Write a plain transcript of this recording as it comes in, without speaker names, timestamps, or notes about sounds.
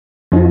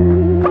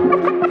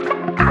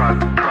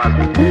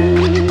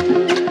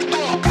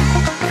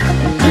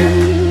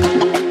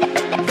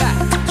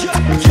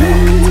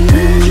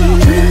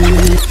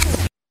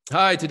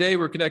Hi, today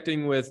we're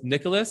connecting with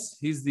Nicholas.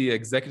 He's the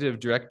executive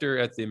director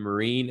at the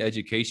Marine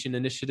Education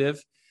Initiative.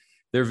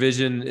 Their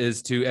vision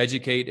is to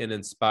educate and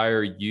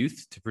inspire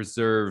youth to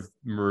preserve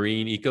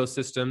marine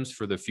ecosystems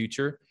for the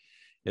future.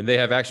 And they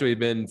have actually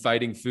been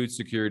fighting food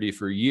security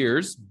for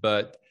years,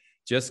 but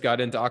just got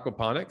into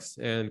aquaponics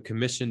and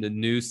commissioned a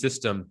new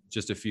system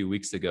just a few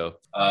weeks ago.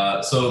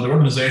 So the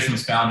organization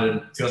was founded in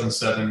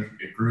 2007.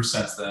 It grew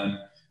since then.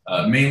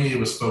 Mainly it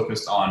was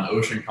focused on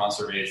ocean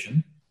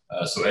conservation.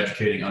 So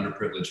educating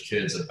underprivileged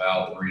kids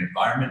about the marine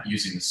environment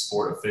using the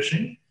sport of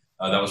fishing.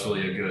 That was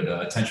really a good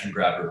attention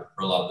grabber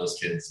for a lot of those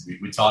kids.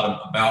 We taught them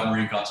about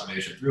marine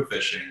conservation through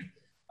fishing.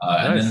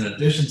 And then in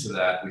addition to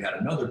that, we had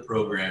another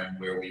program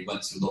where we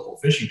went to local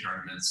fishing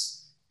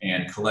tournaments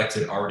and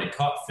collected already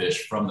caught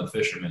fish from the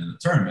fishermen in the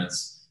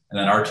tournaments. And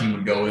then our team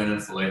would go in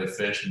and fillet the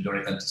fish and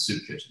donate them to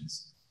soup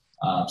kitchens.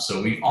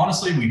 So we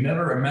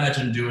never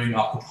imagined doing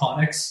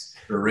aquaponics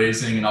or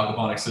raising an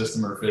aquaponic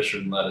system or fish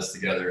and lettuce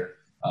together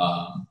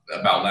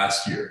about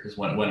last year is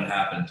when it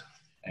happened.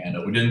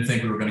 And we didn't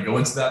think we were going to go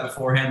into that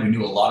beforehand. We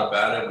knew a lot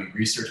about it. We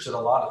researched it a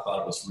lot. I thought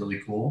it was really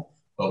cool,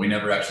 but we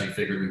never actually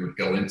figured we would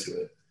go into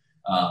it.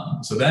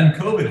 So then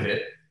COVID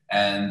hit,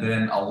 and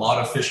then a lot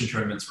of fishing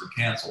tournaments were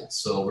canceled.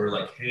 So we're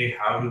like, hey,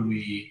 how do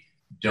we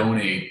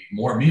donate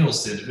more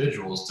meals to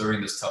individuals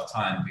during this tough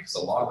time? Because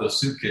a lot of those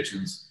soup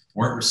kitchens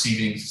weren't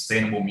receiving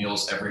sustainable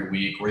meals every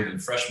week, or even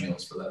fresh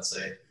meals for that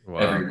sake,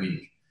 every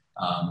week.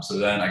 So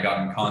then I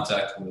got in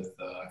contact with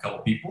a couple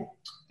people,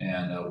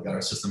 and we got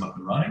our system up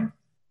and running.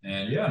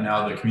 And yeah,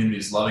 now the community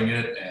is loving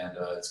it, and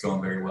it's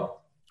going very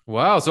well.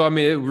 Wow. So, I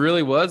mean, it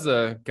really was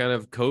a kind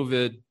of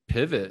COVID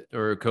pivot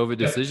or a COVID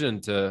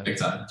decision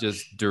to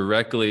just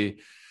directly,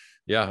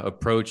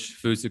 approach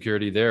food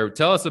security there.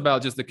 Tell us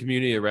about just the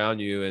community around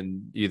you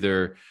and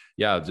either,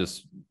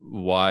 just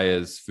why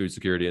is food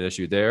security an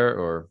issue there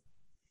or?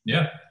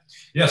 Yeah.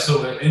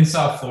 So in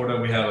South Florida,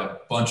 we have a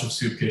bunch of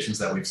soup kitchens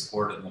that we've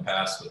supported in the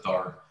past with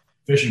our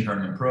fishing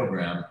tournament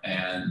program.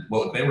 And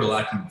what they were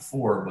lacking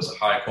before was a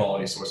high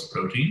quality source of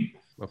protein.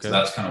 Okay. So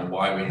that's kind of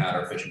why we had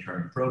our fishing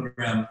tournament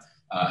program.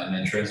 And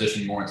then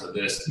transitioning more into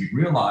this, we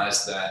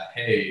realized that,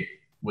 hey,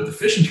 with the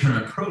fishing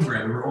tournament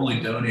program, we were only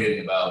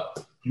donating about,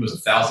 I think it was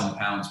 1,000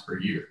 pounds per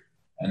year.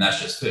 And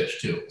that's just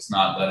fish too. It's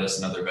not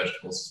lettuce and other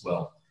vegetables as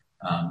well.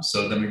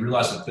 So then we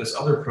realized with this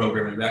other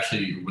program, with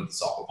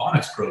this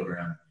aquaponics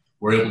program,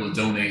 we're able to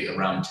donate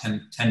around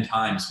 10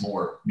 times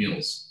more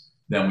meals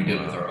than we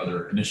did with our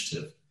other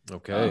initiative.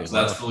 Okay. So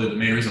that's really the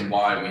main reason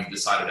why we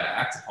decided to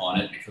act upon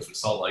it, because we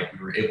saw like we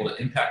were able to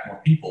impact more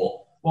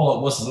people. Well,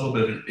 it was a little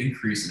bit of an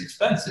increase in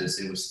expenses.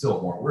 It was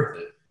still more worth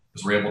it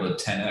because we're able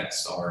to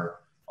 10x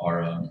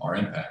our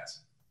impact.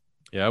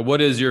 Yeah.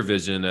 What is your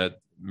vision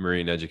at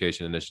Marine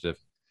Education Initiative?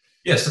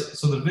 Yes.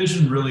 So the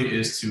vision really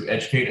is to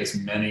educate as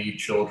many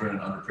children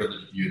and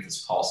underprivileged youth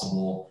as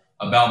possible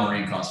about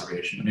marine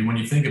conservation. I mean, when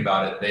you think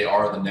about it, they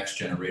are the next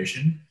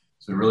generation.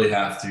 So we really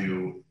have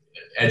to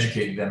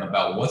educate them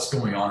about what's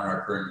going on in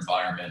our current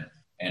environment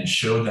and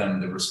show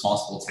them the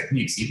responsible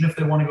techniques. Even if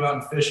they want to go out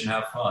and fish and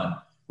have fun,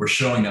 we're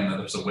showing them that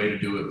there's a way to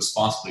do it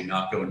responsibly,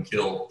 not go and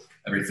kill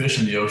every fish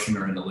in the ocean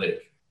or in the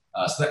lake.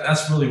 So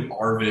that's really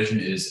our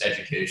vision, is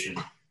education.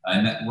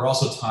 And we're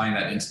also tying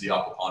that into the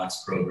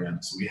aquaponics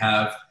program. So we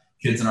have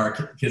kids in our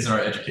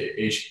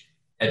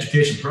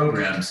education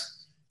programs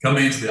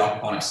coming into the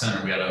aquaponics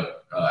center. We had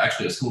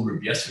actually a school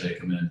group yesterday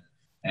come in,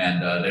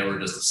 and they were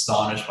just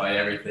astonished by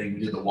everything.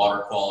 We did the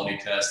water quality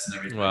test and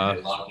everything. Wow.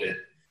 They loved it.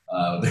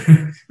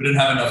 We didn't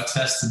have enough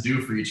tests to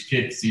do for each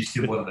kid because each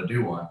kid wanted to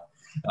do one.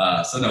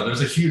 So no,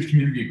 there's a huge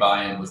community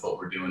buy-in with what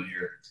we're doing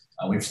here.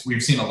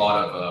 We've seen a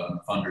lot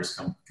of funders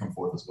come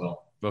forth as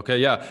well. Okay,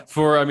 yeah.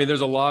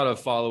 There's a lot of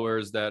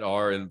followers that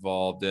are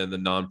involved in the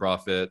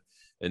nonprofit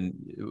and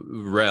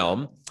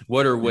realm.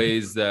 What are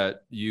ways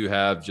that you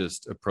have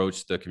just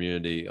approached the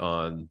community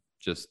on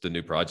just the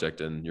new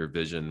project and your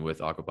vision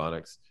with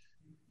aquaponics?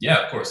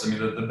 Yeah, of course. I mean,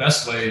 the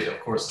best way, of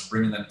course, is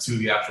bringing them to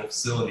the actual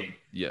facility.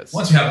 Yes.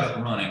 Once you have it up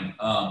and running.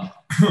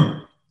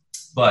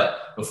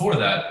 But before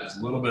that, it's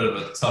a little bit of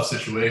a tough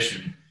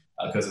situation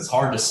because it's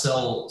hard to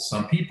sell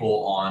some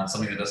people on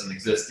something that doesn't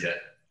exist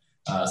yet.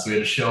 So we had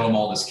to show them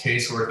all this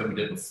casework that we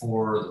did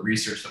before, the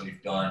research that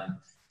we've done,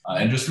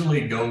 and just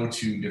really go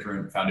to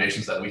different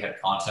foundations that we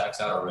had contacts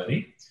at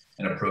already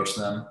and approach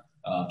them.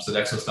 So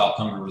Exo Stop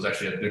Hunger was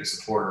actually a big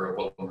supporter of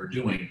what we're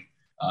doing,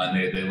 and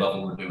they love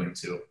what we're doing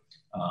too.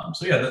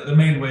 The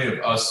main way of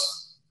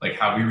us, like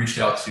how we reached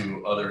out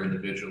to other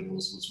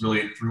individuals, was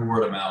really through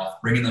word of mouth,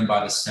 bringing them by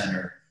the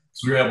center.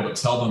 So we were able to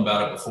tell them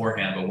about it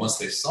beforehand, but once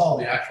they saw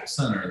the actual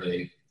center,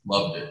 they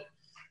loved it.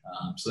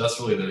 So that's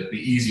really the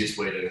easiest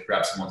way to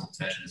grab someone's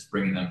attention, is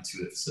bringing them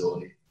to the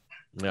facility.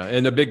 Yeah,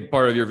 and a big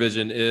part of your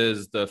vision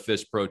is the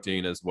fish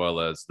protein as well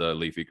as the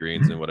leafy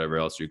greens and whatever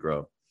else you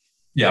grow.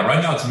 Yeah,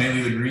 right now it's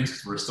mainly the greens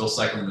because we're still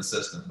cycling the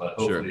system, but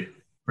hopefully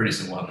pretty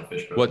soon we'll have the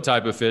fish protein. What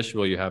type of fish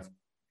will you have?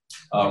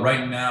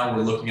 Right now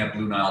we're looking at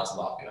Blue Nile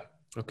tilapia.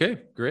 Okay,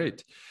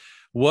 great.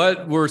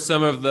 What were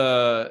some of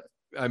the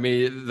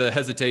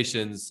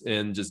hesitations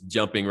in just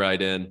jumping right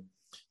in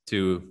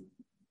to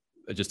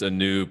just a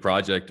new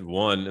project,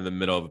 one in the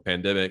middle of a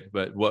pandemic,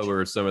 but what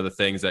were some of the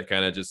things that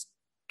kind of just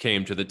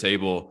came to the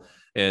table,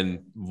 and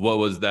what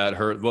was that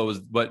hurt?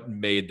 What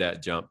made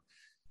that jump?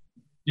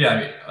 Yeah, I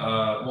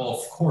mean, well,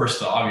 of course,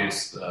 the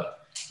obvious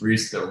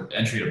reason,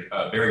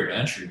 barrier to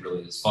entry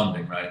really is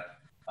funding, right?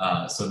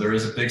 So there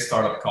is a big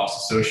startup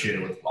cost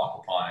associated with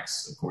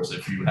aquaponics, of course,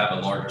 if you have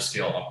a larger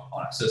scale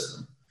aquaponics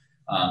system.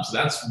 So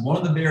that's one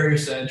of the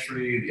barriers to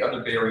entry. The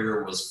other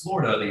barrier was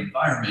Florida. The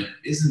environment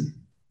isn't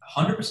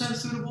 100%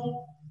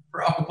 suitable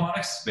for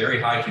aquaponics, very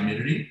high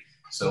humidity.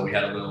 So we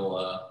had a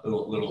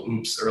little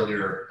oops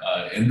earlier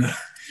in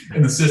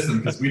the system,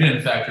 because we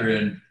didn't factor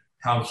in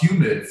how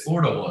humid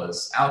Florida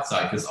was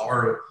outside, because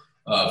our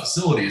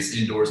facility is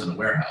indoors in a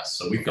warehouse.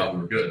 So we thought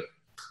we were good,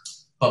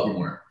 but we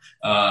weren't.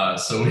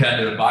 So we had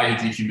to buy a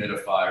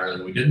dehumidifier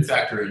that we didn't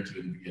factor into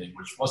in the beginning,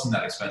 which wasn't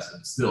that expensive,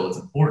 but still it's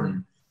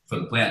important for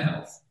the plant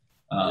health.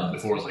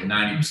 Before it was like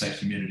 90%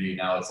 humidity,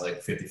 now it's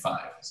like 55.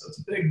 So it's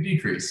a big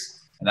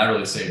decrease, and that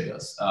really saved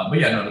us. But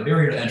yeah, no, the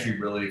barrier to entry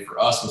really for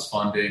us was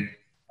funding.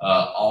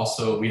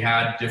 Also, we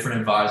had different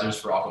advisors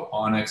for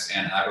aquaponics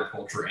and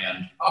agriculture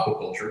and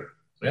aquaculture.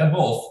 We had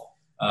both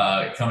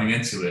coming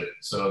into it.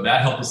 So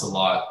that helped us a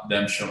lot.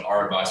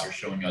 Our advisors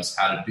showing us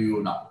how to do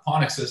an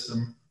aquaponic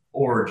system,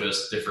 or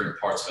just different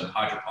parts of an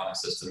hydroponic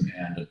system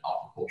and an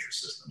aquaculture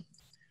system.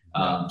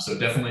 So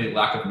definitely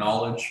lack of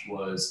knowledge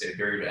was a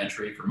barrier to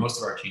entry for most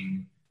of our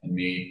team and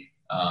me,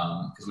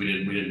 because we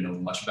didn't know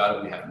much about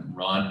it. We haven't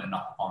run an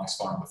aquaponics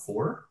farm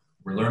before.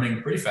 We're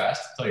learning pretty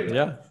fast, I'll tell you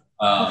that.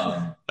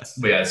 Yeah.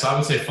 But yeah, so I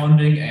would say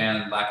funding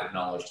and lack of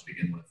knowledge to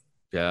begin with.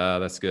 Yeah,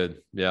 that's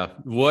good. Yeah.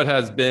 What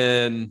has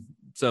been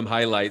some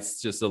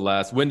highlights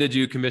when did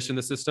you commission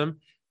the system?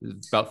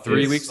 About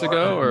 3 weeks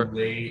ago, or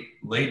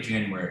late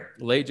January?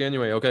 Late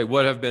January. Okay.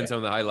 What have been some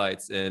of the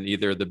highlights in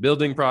either the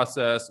building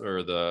process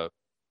or the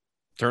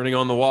turning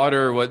on the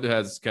water? What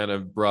has kind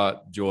of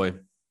brought joy?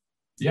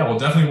 Yeah, well,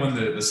 definitely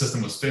when the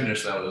system was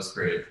finished, that was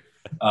great.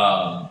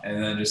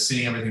 And then just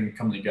seeing everything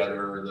come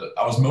together.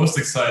 I was most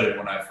excited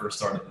when I first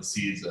started the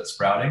seeds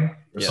sprouting,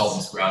 saw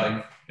them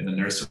sprouting in the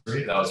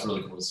nursery. That was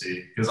really cool to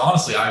see, because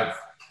honestly, I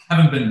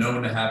haven't been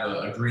known to have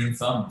a green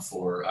thumb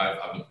before.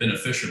 I've been a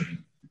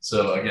fisherman.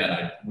 So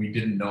again, we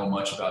didn't know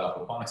much about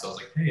aquaponics. I was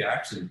like, hey,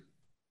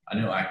 I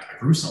know I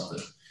grew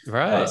something.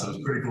 Right. So it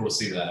was pretty cool to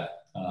see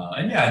that.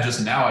 And yeah,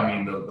 just now, I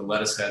mean, the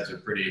lettuce heads are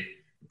pretty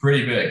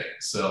big.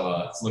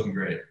 So it's looking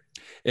great.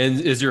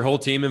 And is your whole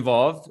team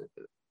involved?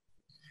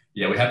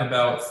 Yeah, we have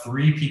about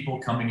 3 people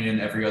coming in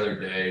every other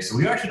day. So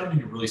we actually don't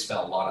need to really spend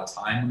a lot of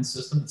time in the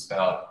system. It's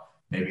about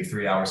maybe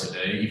 3 hours a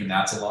day. Even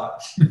that's a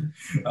lot.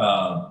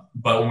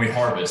 But when we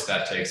harvest,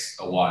 that takes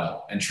a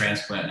while. And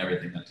transplant and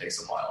everything, that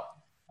takes a while.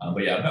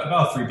 But yeah,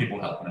 about 3 people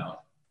helping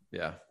out.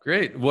 Yeah,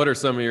 great. What are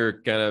some of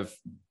your kind of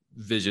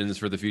visions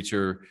for the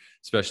future,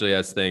 especially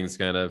as things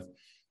kind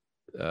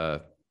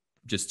of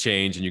just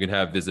change and you can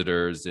have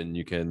visitors and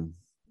you can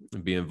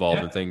be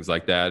involved in things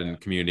like that and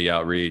community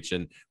outreach?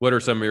 And what are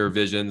some of your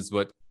visions?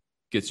 What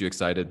gets you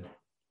excited?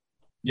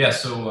 Yeah,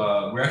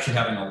 so we're actually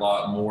having a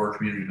lot more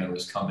community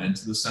members come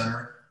into the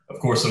center. Of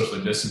course,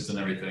 socially distanced and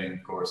everything,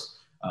 of course.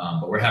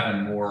 But we're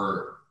having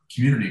more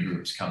community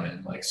groups come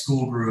in, like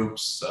school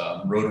groups,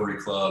 Rotary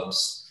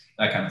clubs,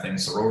 that kind of thing.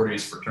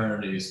 Sororities,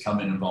 fraternities come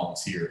in and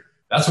volunteer.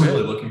 That's what we're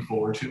really looking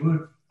forward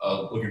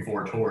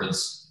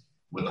towards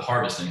with the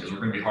harvesting, because we're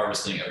going to be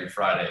harvesting every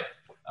Friday.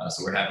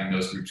 So we're having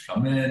those groups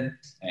come in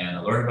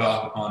and learn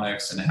about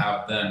aquaponics and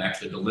have them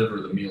actually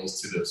deliver the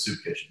meals to the soup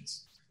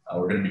kitchens.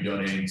 We're going to be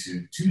donating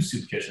to 2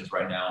 soup kitchens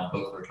right now,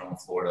 Boca Raton,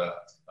 Florida,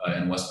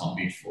 and West Palm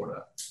Beach,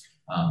 Florida.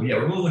 But yeah,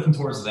 we're really looking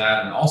towards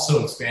that, and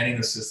also expanding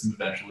the system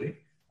eventually.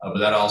 But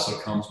that also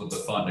comes with the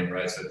funding,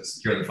 right? So to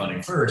secure the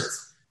funding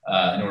first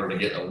in order to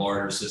get a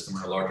larger system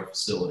or a larger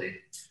facility.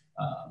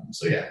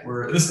 So yeah,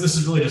 this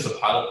is really just a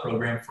pilot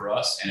program for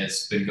us, and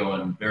it's been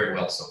going very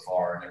well so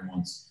far, and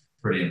everyone's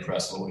pretty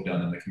impressed with what we've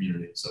done in the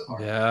community so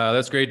far. Yeah,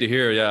 that's great to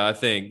hear. Yeah, I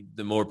think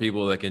the more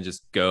people that can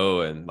just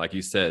go and, like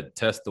you said,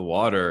 test the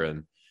water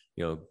and,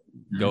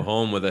 go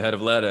home with a head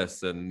of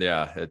lettuce, and we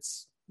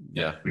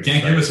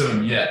can't give it to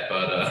them yet,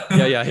 but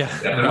yeah.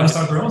 If they want to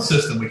start their own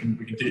system, we can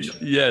teach them.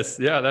 Yes,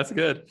 yeah, that's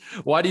good.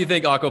 Why do you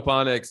think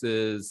aquaponics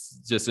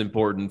is just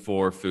important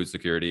for food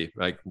security?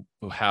 Like,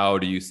 how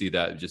do you see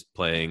that just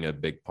playing a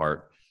big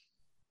part?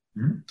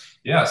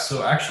 Yeah,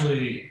 so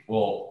actually,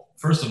 well,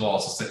 first of all,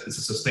 it's a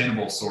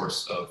sustainable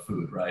source of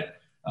food, right?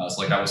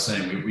 So like I was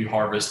saying, we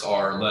harvest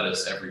our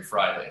lettuce every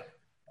Friday.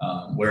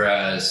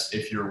 Whereas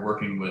if you're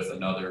working with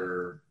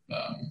another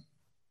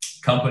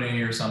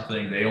company or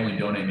something, they only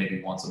donate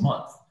maybe once a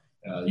month.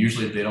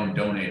 Usually they don't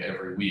donate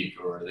every week,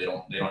 or they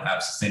don't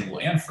have sustainable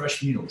and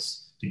fresh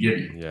meals to give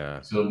you.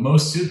 Yeah. So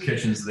most soup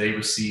kitchens, they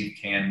receive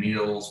canned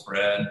meals,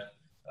 bread,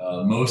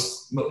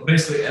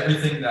 basically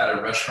everything that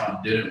a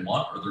restaurant didn't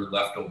want or their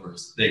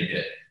leftovers they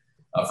get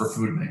for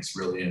food banks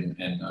really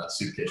in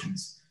soup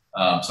kitchens.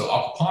 So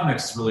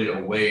aquaponics is really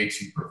a way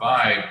to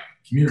provide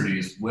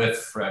communities with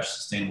fresh,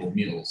 sustainable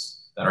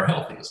meals that are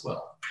healthy as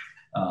well.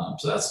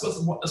 So that's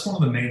one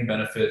of the main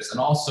benefits. And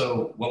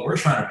also what we're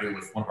trying to do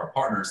with one of our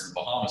partners in the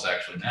Bahamas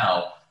actually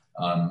now,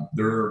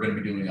 they're going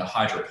to be doing a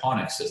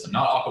hydroponic system,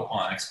 not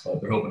aquaponics,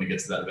 but they're hoping to get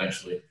to that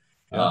eventually.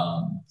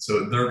 Yeah.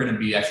 So they're going to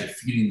be actually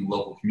feeding the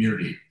local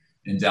community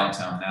in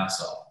downtown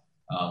Nassau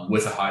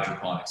with a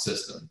hydroponic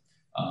system.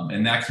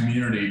 And that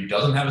community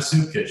doesn't have a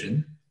soup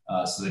kitchen,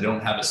 so they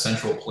don't have a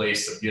central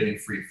place of getting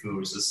free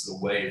foods. This is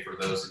a way for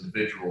those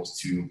individuals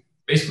to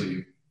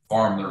basically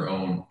farm their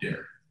own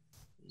dinner.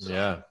 So,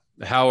 yeah.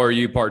 How are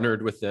you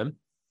partnered with them?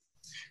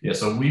 Yeah,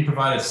 so we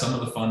provided some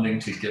of the funding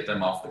to get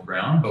them off the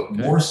ground, but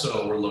more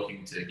so we're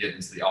looking to get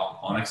into the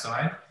aquaponic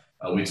side.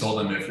 We told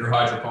them if your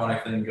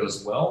hydroponic thing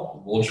goes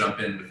well, we'll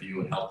jump in with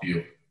you and help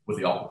you with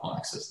the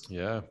aquaponic system.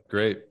 Yeah,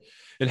 great.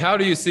 And how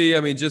do you see,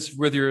 I mean, just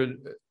with your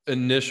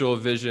initial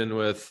vision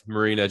with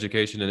Marine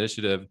Education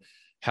Initiative,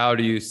 how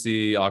do you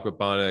see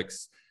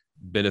aquaponics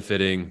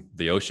benefiting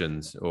the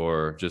oceans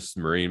or just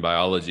marine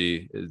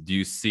biology? Do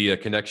you see a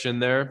connection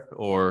there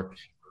or?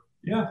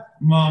 Yeah,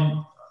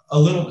 a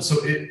little. So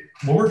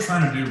what we're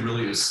trying to do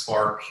really is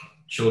spark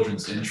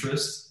children's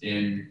interest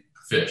in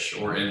fish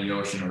or in the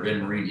ocean or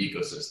in marine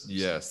ecosystems.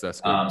 Yes,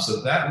 that's good.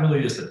 So that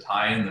really is the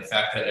tie-in, the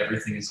fact that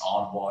everything is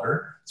on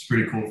water. It's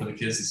pretty cool for the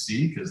kids to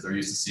see because they're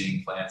used to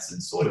seeing plants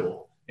and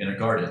soil in a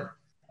garden.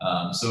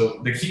 So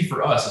the key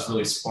for us is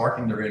really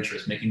sparking their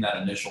interest, making that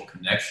initial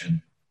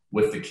connection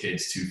with the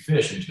kids to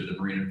fish and to the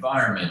marine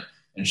environment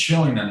and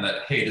showing them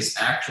that, hey, this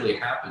actually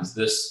happens.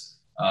 This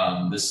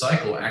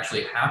cycle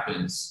actually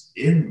happens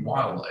in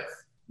wildlife.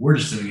 We're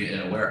just doing it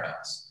in a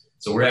warehouse.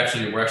 So we're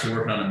actually working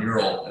on a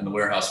mural in the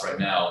warehouse right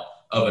now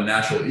of a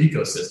natural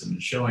ecosystem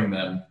and showing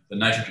them the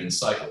nitrogen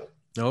cycle.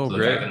 Oh, so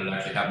great. The fact that it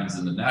actually happens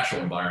in the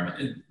natural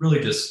environment, it really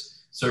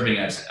just serving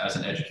as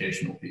an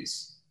educational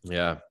piece.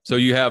 Yeah. So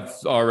you have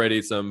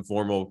already some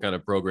formal kind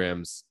of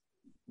programs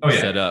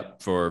set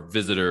up for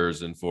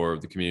visitors and for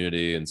the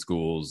community and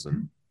schools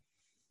and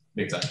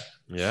big time.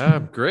 Yeah,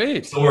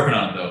 great. Still working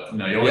on it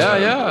though.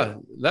 Yeah.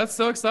 That's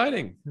so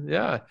exciting.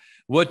 Yeah.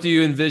 What do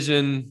you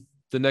envision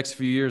the next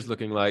few years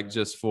looking like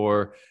just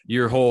for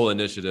your whole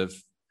initiative?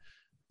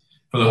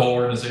 For the whole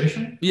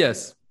organization?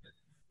 Yes.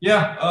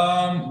 Yeah.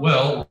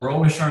 Well, we're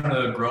always trying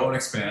to grow and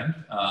expand.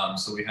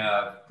 So we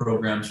have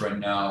programs right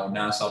now,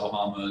 Nassau,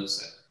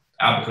 Bahamas,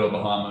 Abaco,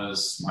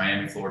 Bahamas,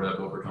 Miami, Florida,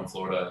 Boca Raton,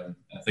 Florida, and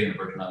I think the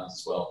Virgin Islands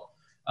as well.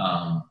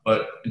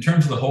 But in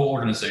terms of the whole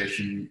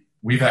organization,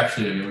 we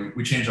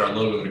changed our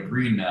logo to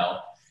green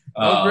now.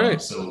 Oh,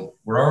 great. So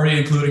we're already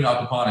including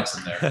aquaponics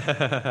in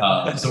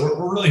there. So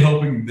we're really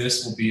hoping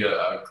this will be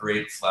a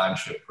great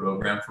flagship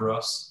program for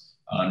us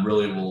and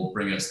really will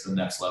bring us to the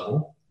next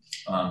level.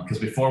 Because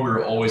before we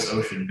were always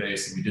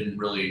ocean-based and we didn't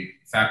really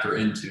factor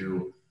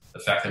into the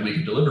fact that we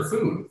could deliver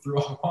food through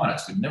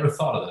aquaponics. We'd never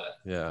thought of that.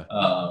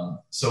 Yeah.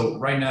 So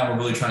right now we're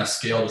really trying to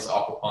scale this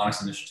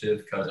aquaponics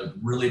initiative because it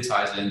really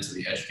ties into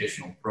the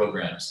educational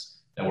programs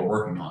that we're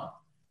working on.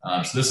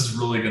 So this is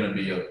really going to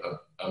be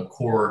a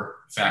core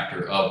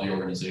factor of the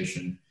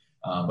organization.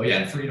 But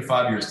yeah, in 3 to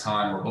 5 years'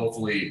 time, our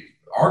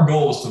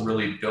goal is to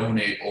really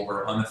donate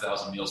over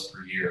 100,000 meals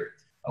per year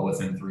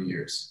within 3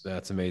 years.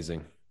 That's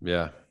amazing.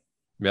 Yeah.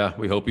 Yeah.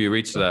 We hope you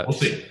reach that. We'll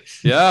see.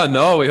 Yeah.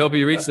 No, we hope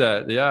you reach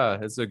that. Yeah.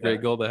 It's a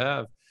great goal to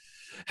have.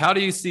 How do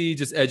you see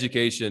just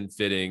education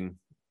fitting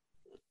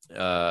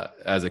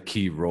as a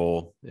key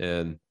role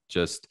in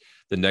just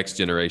the next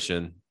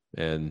generation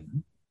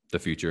and the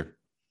future?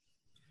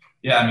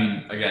 Yeah, I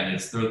mean, again,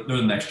 they're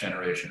the next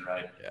generation,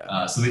 right?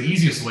 Yeah. So the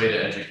easiest way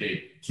to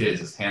educate kids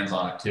is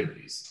hands-on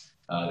activities.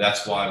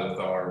 That's why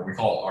we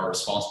call it our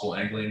responsible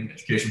angling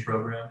education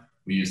program.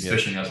 We use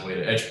fishing as a way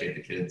to educate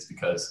the kids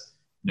because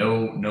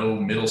no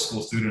middle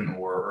school student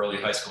or early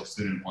high school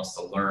student wants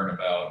to learn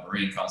about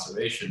marine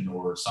conservation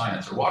or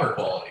science or water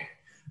quality.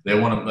 They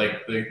want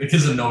to the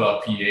kids that know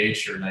about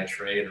pH or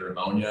nitrate or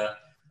ammonia.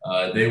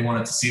 They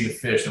want to see the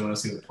fish. They want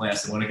to see the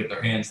plants. They want to get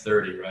their hands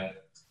dirty, right?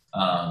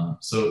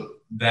 So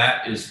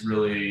that is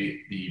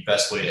really the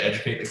best way to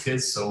educate the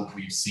kids. So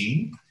we've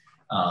seen,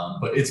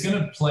 but it's going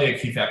to play a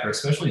key factor,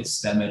 especially in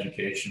STEM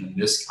education and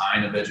this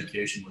kind of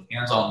education with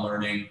hands-on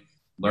learning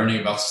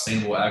about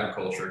sustainable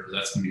agriculture, because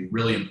that's going to be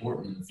really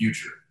important in the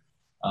future.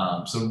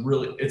 So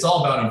really, it's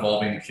all about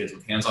involving the kids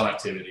with hands-on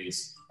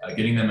activities,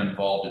 getting them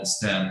involved in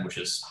STEM, which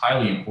is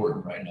highly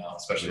important right now,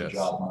 especially in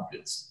job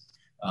markets.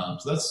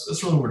 So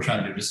that's really what we're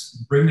trying to do,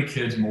 just bring the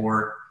kids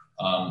more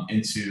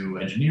into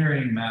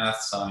engineering,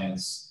 math,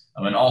 science,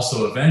 and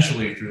also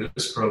eventually through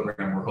this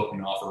program, we're hoping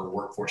to offer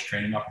workforce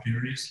training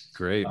opportunities.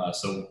 Great.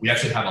 So we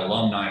actually have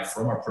alumni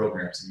from our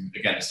programs. And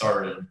again, it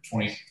started in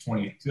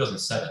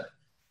 2007.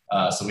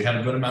 So we have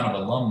a good amount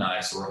of alumni.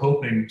 So we're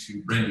hoping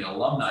to bring the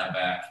alumni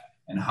back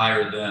and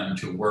hire them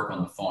to work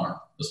on the farm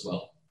as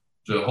well,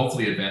 to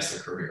hopefully advance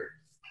their career.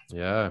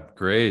 Yeah,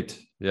 great.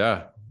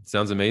 Yeah,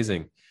 sounds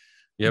amazing.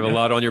 You have a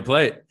lot on your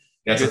plate.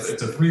 Yeah, it's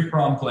a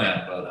 3-pronged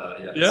plan, but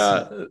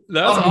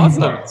that's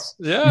awesome.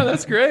 Yeah,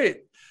 that's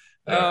great.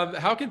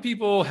 How can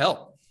people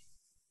help?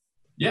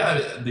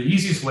 Yeah, the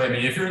easiest way, I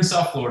mean, if you're in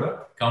South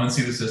Florida, come and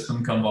see the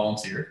system, come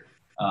volunteer.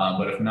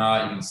 But if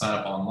not, you can sign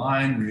up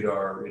online, read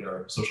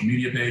our social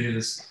media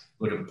pages,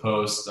 look at the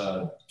posts,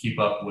 keep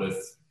up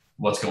with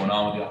what's going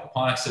on with the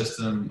aquaponics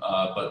system.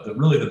 But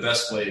really the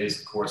best way is,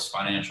 of course,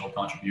 financial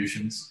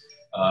contributions.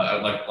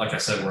 Like I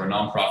said, we're a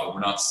nonprofit.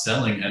 We're not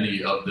selling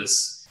any of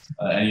this,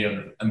 any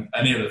of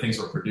the things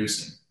we're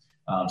producing.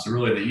 So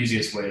really the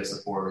easiest way to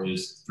support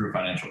is through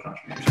financial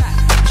contributions.